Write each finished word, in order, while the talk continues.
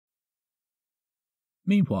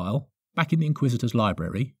Meanwhile, back in the Inquisitor's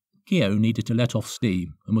library, Gio needed to let off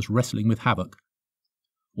steam and was wrestling with Havoc.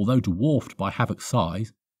 Although dwarfed by Havoc's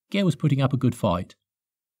size, Gio was putting up a good fight.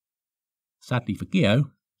 Sadly for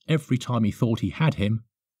Gio, every time he thought he had him,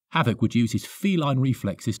 Havoc would use his feline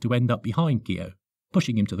reflexes to end up behind Gio,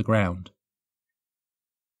 pushing him to the ground.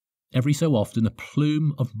 Every so often a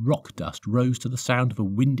plume of rock dust rose to the sound of a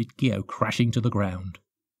winded Gio crashing to the ground.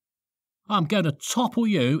 "I'm going to topple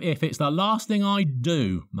you if it's the last thing I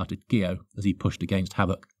do," muttered Gio as he pushed against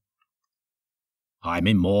Havoc. "I'm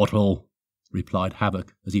immortal," replied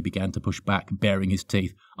Havoc as he began to push back, baring his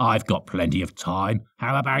teeth. "I've got plenty of time.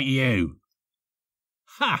 How about you?"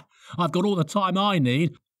 "Ha! I've got all the time I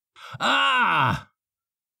need. Ah!"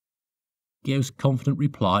 Gio's confident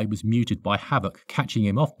reply was muted by Havoc catching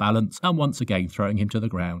him off balance and once again throwing him to the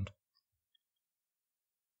ground.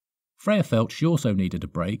 Freya felt she also needed a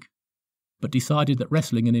break, but decided that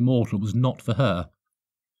wrestling an immortal was not for her.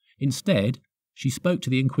 Instead, she spoke to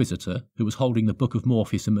the Inquisitor, who was holding the Book of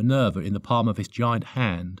Morpheus and Minerva in the palm of his giant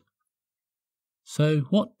hand. "So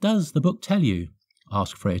what does the book tell you?"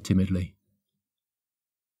 asked Freya timidly.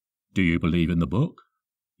 "Do you believe in the book?"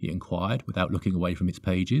 he inquired, without looking away from its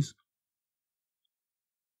pages.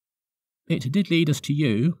 "It did lead us to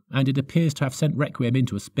you, and it appears to have sent Requiem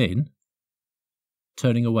into a spin."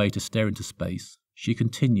 Turning away to stare into space, she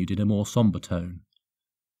continued in a more sombre tone.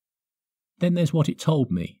 "Then there's what it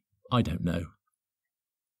told me. I don't know.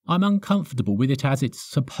 I'm uncomfortable with it as it's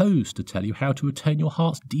supposed to tell you how to attain your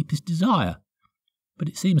heart's deepest desire, but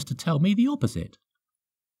it seems to tell me the opposite."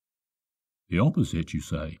 "The opposite, you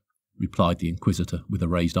say?" replied the Inquisitor with a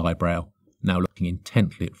raised eyebrow, now looking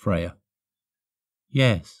intently at Freya.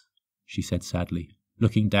 "Yes," she said sadly,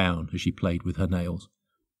 looking down as she played with her nails.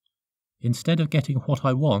 "Instead of getting what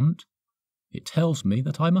I want, it tells me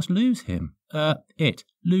that I must lose him.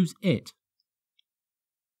 Lose it."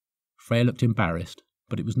 Freya looked embarrassed,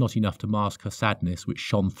 but it was not enough to mask her sadness, which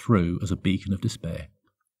shone through as a beacon of despair.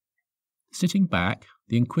 Sitting back,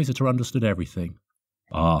 the Inquisitor understood everything.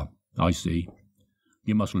 "Ah, I see.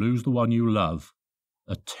 You must lose the one you love.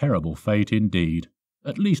 A terrible fate indeed,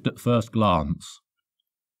 at least at first glance."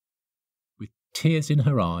 With tears in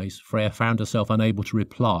her eyes, Freya found herself unable to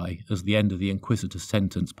reply as the end of the Inquisitor's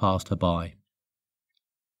sentence passed her by.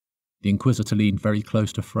 The Inquisitor leaned very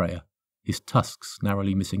close to Freya, his tusks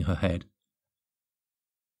narrowly missing her head.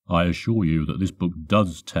 "I assure you that this book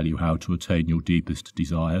does tell you how to attain your deepest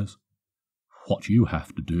desires. What you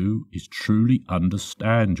have to do is truly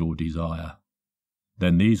understand your desire.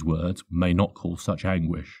 Then these words may not cause such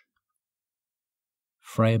anguish."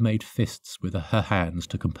 Freya made fists with her hands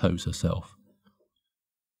to compose herself.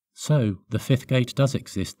 "So, the fifth gate does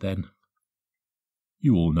exist, then?"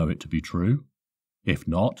 "You all know it to be true. If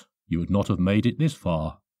not, you would not have made it this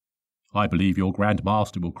far. I believe your Grand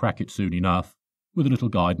Master will crack it soon enough, with a little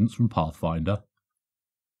guidance from Pathfinder."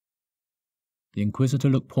 The Inquisitor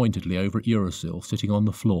looked pointedly over at Urasil sitting on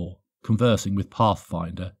the floor, conversing with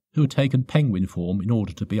Pathfinder, who had taken penguin form in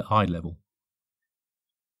order to be at eye level.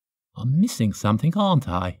 "I'm missing something, aren't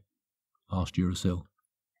I?" asked Urasil.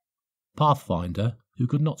 Pathfinder, who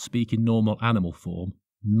could not speak in normal animal form,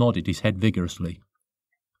 nodded his head vigorously.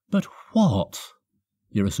 "But what?"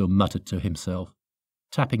 Urasil muttered to himself,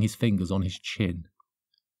 tapping his fingers on his chin.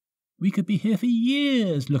 "We could be here for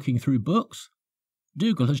years looking through books.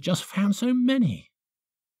 Dougal has just found so many.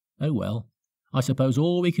 Oh well, I suppose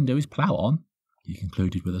all we can do is plough on," he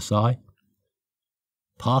concluded with a sigh.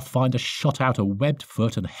 Pathfinder shot out a webbed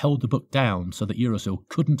foot and held the book down so that Urasil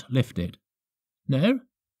couldn't lift it. "No?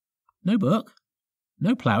 No book?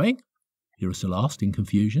 No ploughing?" Urasil asked in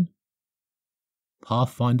confusion.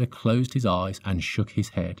 Pathfinder closed his eyes and shook his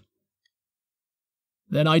head.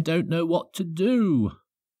 "Then I don't know what to do,"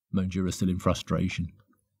 moaned Urasil in frustration.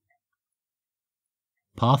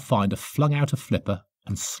 Pathfinder flung out a flipper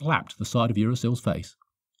and slapped the side of Urasil's face.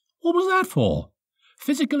 "What was that for?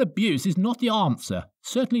 Physical abuse is not the answer,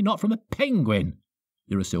 certainly not from a penguin,"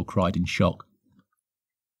 Urasil cried in shock.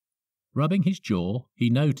 Rubbing his jaw, he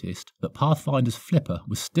noticed that Pathfinder's flipper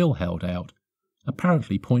was still held out,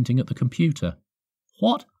 apparently pointing at the computer.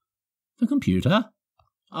 "What? The computer?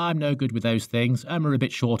 I'm no good with those things, and we're a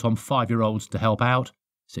bit short on 5-year-olds to help out,"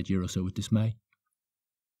 said Urasil with dismay.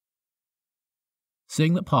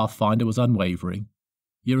 Seeing that Pathfinder was unwavering,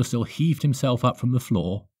 Urasil heaved himself up from the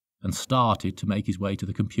floor and started to make his way to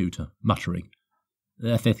the computer, muttering,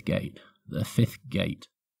 "The fifth gate, the fifth gate,"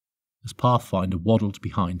 as Pathfinder waddled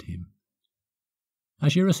behind him.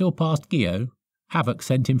 As Urasil passed Gio, Havoc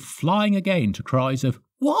sent him flying again to cries of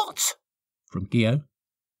 "What?" from Gio.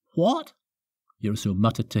 "What?" Urasil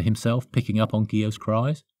muttered to himself, picking up on Gio's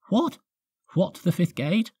cries. "What? What the fifth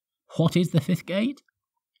gate? What is the fifth gate?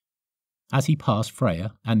 As he passed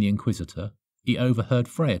Freya and the Inquisitor, he overheard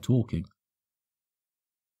Freya talking.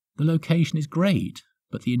 The location is great,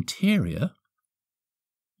 but the interior?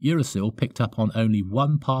 Urisil picked up on only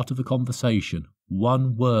one part of the conversation,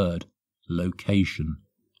 one word: location.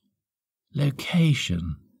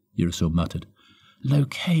 Location, Urisil muttered.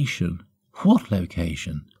 Location? What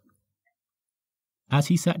location? As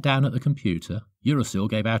he sat down at the computer, Urisil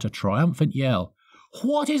gave out a triumphant yell.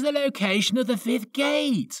 What is the location of the fifth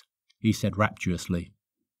gate? He said rapturously.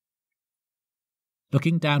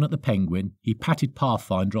 Looking down at the penguin, he patted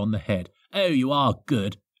Pathfinder on the head. Oh, you are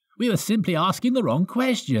good. We were simply asking the wrong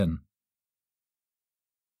question.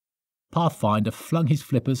 Pathfinder flung his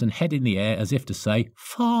flippers and head in the air as if to say,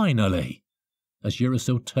 finally, as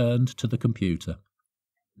Urisil turned to the computer.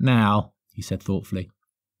 Now, he said thoughtfully,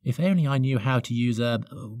 if only I knew how to use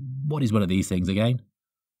what is one of these things again?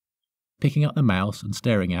 Picking up the mouse and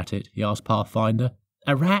staring at it, he asked Pathfinder,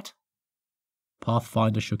 a rat?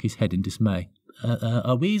 Pathfinder shook his head in dismay.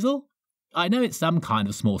 A weasel? I know it's some kind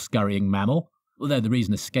of small scurrying mammal, although the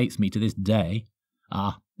reason escapes me to this day.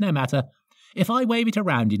 Ah, no matter. If I wave it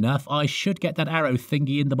around enough, I should get that arrow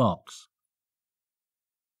thingy in the box.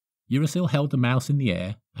 Urisil held the mouse in the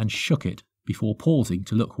air and shook it before pausing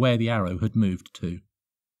to look where the arrow had moved to.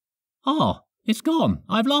 Ah, it's gone.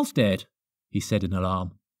 I've lost it, he said in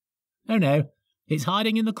alarm. Oh no, it's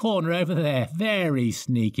hiding in the corner over there. Very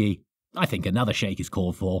sneaky. I think another shake is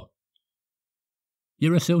called for.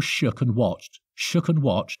 Urisil shook and watched,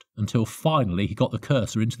 until finally he got the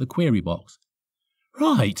cursor into the query box.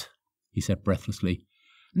 Right, he said breathlessly.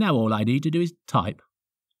 Now all I need to do is type.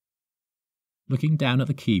 Looking down at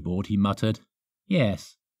the keyboard, he muttered,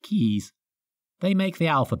 Yes, keys. They make the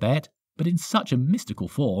alphabet, but in such a mystical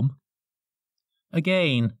form.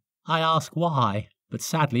 Again, I ask why, but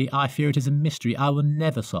sadly I fear it is a mystery I will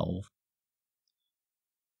never solve.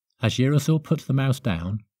 As Urisil put the mouse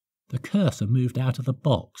down, the cursor moved out of the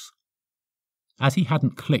box. As he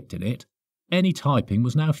hadn't clicked in it, any typing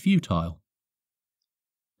was now futile.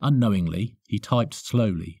 Unknowingly, he typed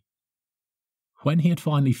slowly. When he had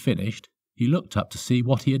finally finished, he looked up to see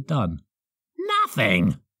what he had done.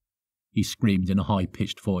 Nothing! He screamed in a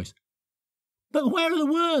high-pitched voice. But where are the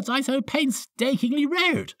words I so painstakingly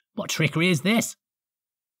wrote? What trickery is this?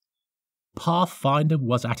 Pathfinder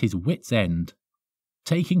was at his wit's end.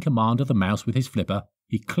 Taking command of the mouse with his flipper,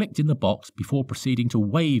 he clicked in the box before proceeding to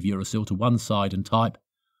wave Urisil to one side and type,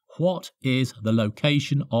 What is the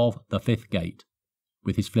location of the fifth gate?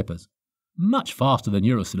 With his flippers, much faster than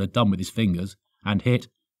Urisil had done with his fingers, and hit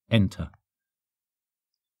Enter.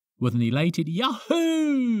 With an elated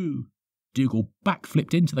Yahoo! Dougal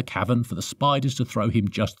backflipped into the cavern for the spiders to throw him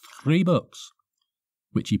just 3 books,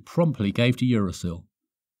 which he promptly gave to Urisil.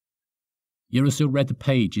 Urisil read the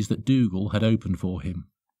pages that Dougal had opened for him.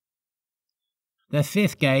 The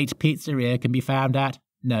fifth gate pizzeria can be found at...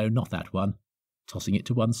 No, not that one. Tossing it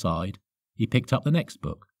to one side, he picked up the next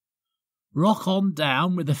book. Rock on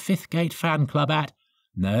down with the fifth gate fan club at...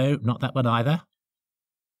 No, not that one either.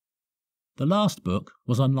 The last book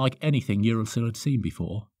was unlike anything Urisil had seen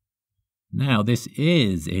before. Now this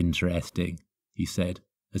is interesting, he said,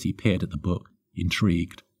 as he peered at the book,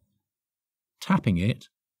 intrigued. Tapping it,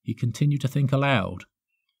 he continued to think aloud.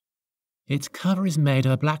 Its cover is made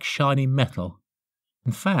of a black shiny metal.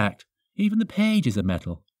 In fact, even the pages are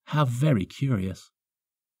metal. How very curious.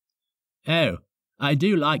 Oh, I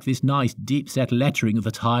do like this nice deep-set lettering of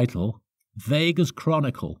the title. Vega's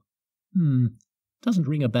Chronicle. Doesn't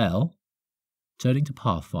ring a bell. Turning to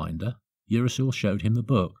Pathfinder, Urisil showed him the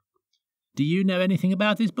book. Do you know anything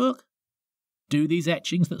about this book? Do these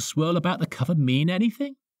etchings that swirl about the cover mean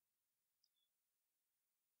anything?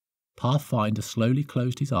 Pathfinder slowly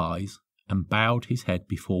closed his eyes and bowed his head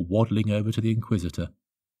before waddling over to the Inquisitor,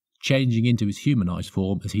 changing into his humanized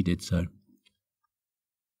form as he did so.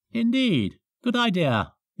 Indeed, good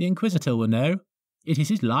idea. The Inquisitor will know. It is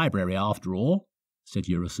his library, after all, said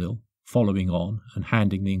Urisil, following on and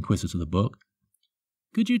handing the Inquisitor the book.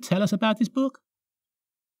 Could you tell us about this book?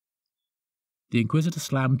 The Inquisitor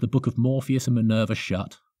slammed the Book of Morpheus and Minerva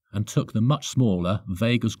shut and took the much smaller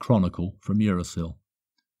Vega's Chronicle from Urisil.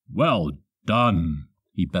 Well done,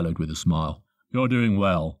 he bellowed with a smile. You're doing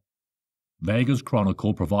well. Vega's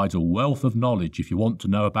Chronicle provides a wealth of knowledge if you want to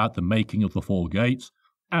know about the making of the 4 gates,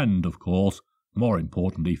 and, of course, more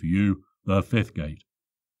importantly for you, the 5th gate.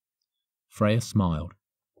 Freya smiled.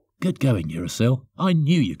 Good going, Urisil. I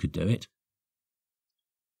knew you could do it.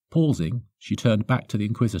 Pausing, she turned back to the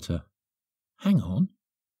Inquisitor. Hang on.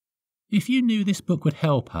 If you knew this book would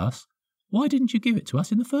help us, why didn't you give it to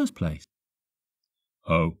us in the first place?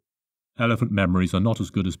 Oh, Elephant memories are not as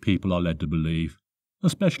good as people are led to believe,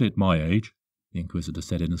 especially at my age, the Inquisitor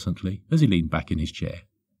said innocently, as he leaned back in his chair.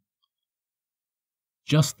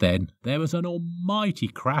 Just then, there was an almighty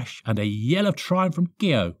crash and a yell of triumph from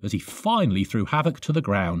Gio as he finally threw Havoc to the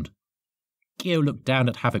ground. Gio looked down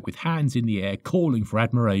at Havoc with hands in the air, calling for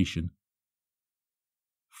admiration.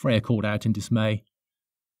 Freya called out in dismay,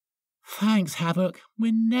 "Thanks, Havoc.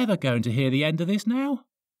 We're never going to hear the end of this now."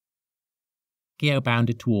 Gio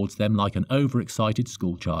bounded towards them like an overexcited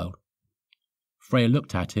schoolchild. Freya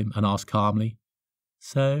looked at him and asked calmly,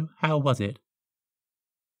 "So, how was it?"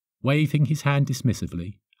 Waving his hand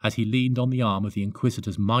dismissively, as he leaned on the arm of the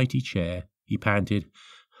Inquisitor's mighty chair, he panted,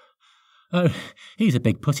 "Oh, he's a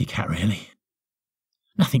big pussycat, really.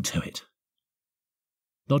 Nothing to it."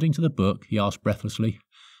 Nodding to the book, he asked breathlessly,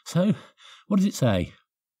 "So, what does it say?"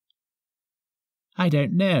 "I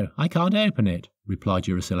don't know. I can't open it," replied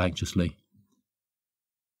Uracil anxiously.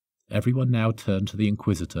 Everyone now turned to the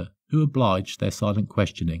Inquisitor, who obliged their silent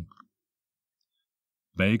questioning.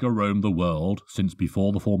 Vega roamed the world since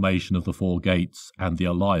before the formation of the Four Gates and the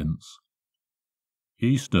Alliance.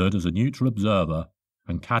 He stood as a neutral observer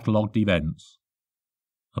and catalogued events.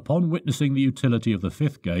 Upon witnessing the utility of the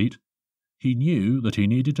Fifth Gate, he knew that he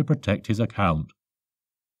needed to protect his account.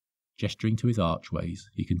 Gesturing to his archways,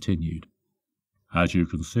 he continued, "As you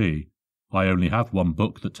can see, I only have one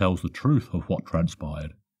book that tells the truth of what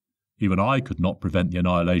transpired. Even I could not prevent the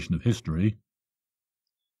annihilation of history."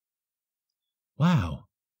 "Wow,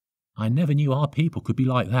 I never knew our people could be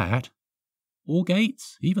like that. All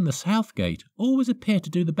gates, even the South Gate, always appear to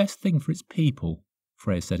do the best thing for its people,"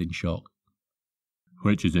 Freya said in shock.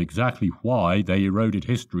 "Which is exactly why they eroded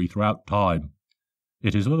history throughout time.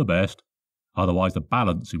 It is for the best, otherwise the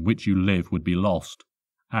balance in which you live would be lost,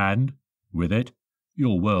 and, with it,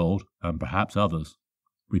 your world and perhaps others,"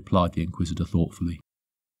 replied the Inquisitor thoughtfully.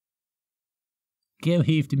 Gio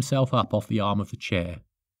heaved himself up off the arm of the chair.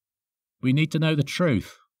 "We need to know the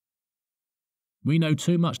truth. We know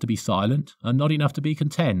too much to be silent, and not enough to be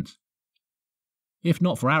content. If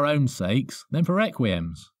not for our own sakes, then for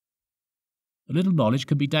Requiem's. A little knowledge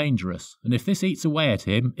can be dangerous, and if this eats away at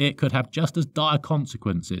him, it could have just as dire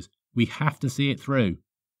consequences. We have to see it through."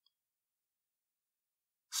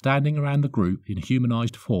 Standing around the group in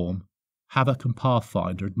humanized form, Havoc and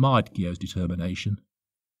Pathfinder admired Gio's determination.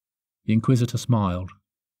 The Inquisitor smiled.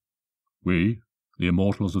 "We, the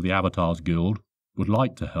Immortals of the Avatars Guild, would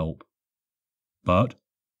like to help. But,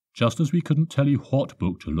 just as we couldn't tell you what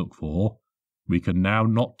book to look for, we can now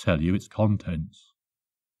not tell you its contents."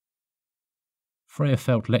 Freya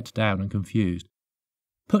felt let down and confused.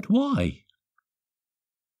 "But why?"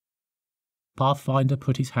 Pathfinder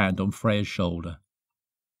put his hand on Freya's shoulder.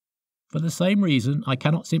 "For the same reason I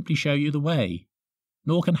cannot simply show you the way,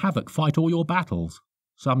 nor can Havoc fight all your battles.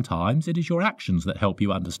 Sometimes it is your actions that help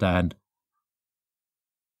you understand."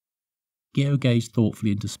 Gio gazed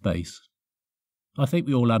thoughtfully into space. "I think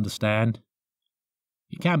we all understand.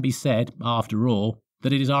 It can be said, after all,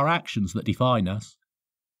 that it is our actions that define us.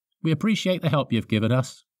 We appreciate the help you've given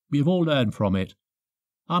us. We have all learned from it.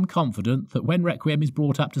 I'm confident that when Requiem is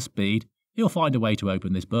brought up to speed, he'll find a way to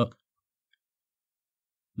open this book."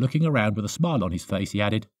 Looking around with a smile on his face, he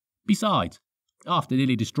added, "Besides, after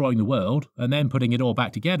nearly destroying the world and then putting it all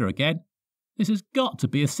back together again, this has got to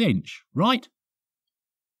be a cinch, right?"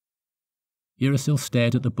 Uracil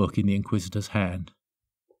stared at the book in the Inquisitor's hand.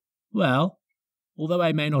 "Well, although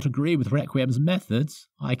I may not agree with Requiem's methods,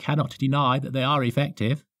 I cannot deny that they are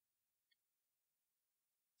effective."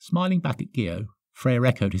 Smiling back at Gio, Freya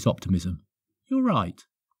echoed his optimism. "You're right.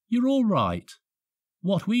 You're all right.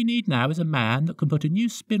 What we need now is a man that can put a new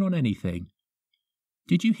spin on anything.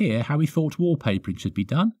 Did you hear how he thought wallpapering should be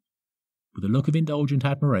done?" With a look of indulgent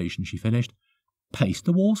admiration, she finished, "Paste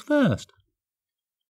the walls first.